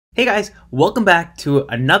Hey guys, welcome back to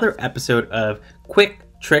another episode of quick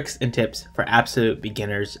tricks and tips for absolute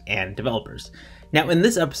beginners and developers. Now in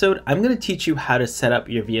this episode, I'm going to teach you how to set up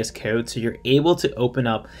your VS Code so you're able to open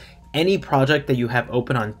up any project that you have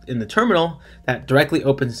open in the terminal that directly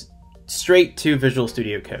opens straight to Visual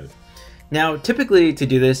Studio Code. Now typically to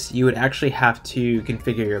do this, you would actually have to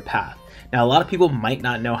configure your path. Now a lot of people might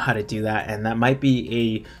not know how to do that, and that might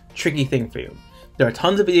be a tricky thing for you. There are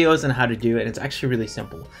tons of videos on how to do it, and it's actually really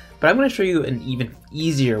simple. But I'm going to show you an even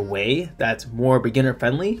easier way that's more beginner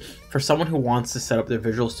friendly for someone who wants to set up their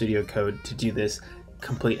Visual Studio Code to do this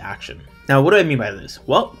complete action. Now, what do I mean by this?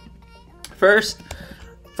 Well, first,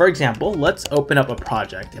 for example, let's open up a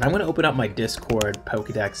project, and I'm going to open up my Discord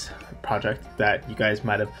Pokédex project that you guys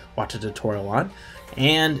might have watched a tutorial on.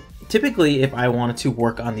 And typically, if I wanted to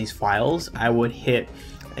work on these files, I would hit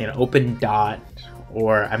open dot,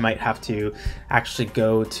 or I might have to actually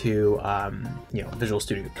go to Visual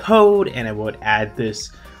Studio Code, and I would add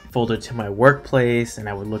this folder to my workplace, and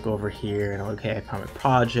I would look over here and okay, I found my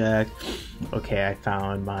project, okay, I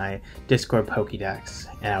found my Discord Pokédex,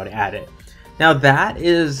 and I would add it. Now that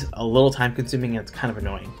is a little time consuming and it's kind of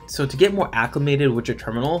annoying. So to get more acclimated with your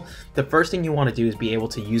terminal, the first thing you want to do is be able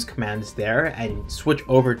to use commands there and switch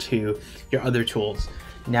over to your other tools.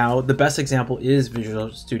 Now the best example is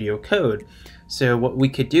Visual Studio Code. So what we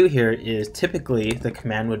could do here is typically the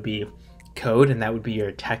command would be code, and that would be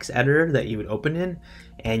your text editor that you would open in,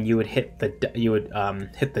 and you would hit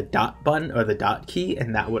the dot button or the dot key,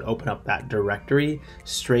 and that would open up that directory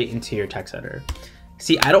straight into your text editor.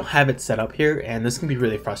 See, I don't have it set up here, and this can be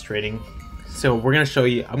really frustrating. So I'm going to show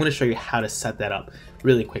you how to set that up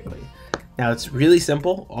really quickly. Now it's really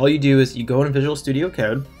simple. All you do is you go into Visual Studio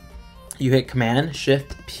Code, you hit Command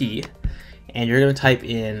Shift P, and you're going to type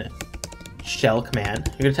in shell command.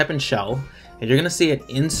 You're going to type in shell, and you're going to see an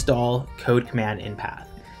install code command in path.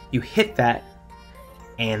 You hit that,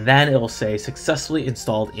 and then it'll say successfully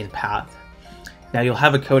installed in path. Now you'll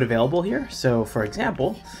have a code available here. So for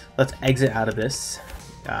example, let's exit out of this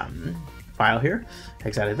file here,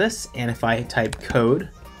 exit out of this, and if I type code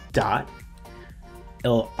dot,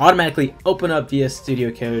 it'll automatically open up VS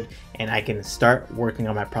Studio Code, and I can start working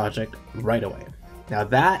on my project right away. Now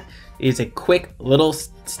that is a quick little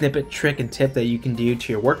snippet trick and tip that you can do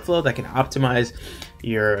to your workflow that can optimize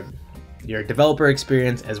your developer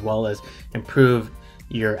experience as well as improve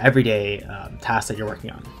your everyday tasks that you're working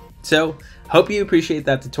on. So hope you appreciate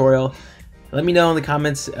that tutorial. Let me know in the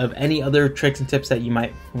comments of any other tricks and tips that you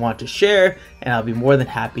might want to share, and I'll be more than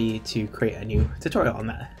happy to create a new tutorial on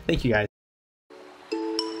that. Thank you guys.